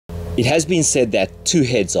It has been said that two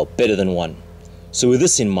heads are better than one. So with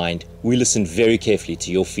this in mind, we listened very carefully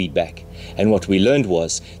to your feedback. And what we learned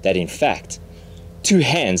was that in fact, two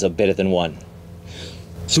hands are better than one.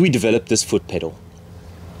 So we developed this foot pedal.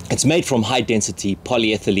 It's made from high density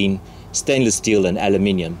polyethylene, stainless steel and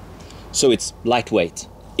aluminium. So it's lightweight.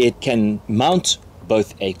 It can mount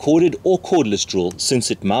both a corded or cordless drill since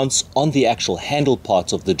it mounts on the actual handle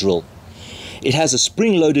part of the drill. It has a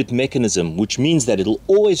spring-loaded mechanism, which means that it'll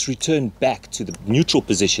always return back to the neutral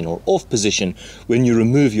position or off position when you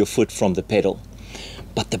remove your foot from the pedal.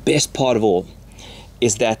 But the best part of all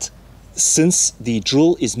is that since the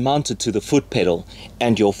drill is mounted to the foot pedal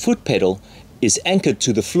and your foot pedal is anchored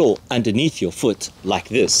to the floor underneath your foot like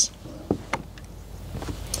this,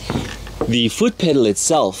 the foot pedal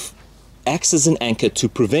itself acts as an anchor to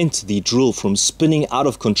prevent the drill from spinning out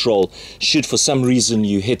of control should for some reason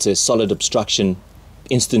you hit a solid obstruction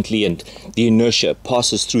instantly and the inertia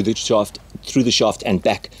passes through the shaft and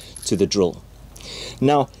back to the drill.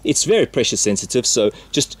 Now it's very pressure sensitive, so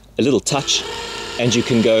just a little touch and you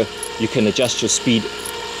can adjust your speed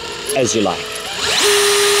as you like.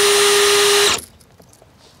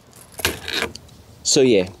 So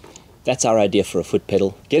yeah, that's our idea for a foot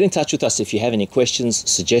pedal. Get in touch with us if you have any questions,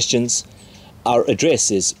 suggestions. Our address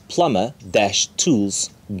is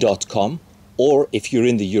plumber-tools.com, or if you're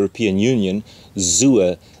in the European Union,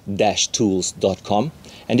 Zewer-tools.com,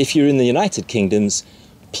 and if you're in the United Kingdoms,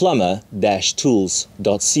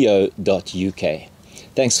 plumber-tools.co.uk.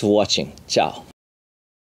 Thanks for watching. Ciao.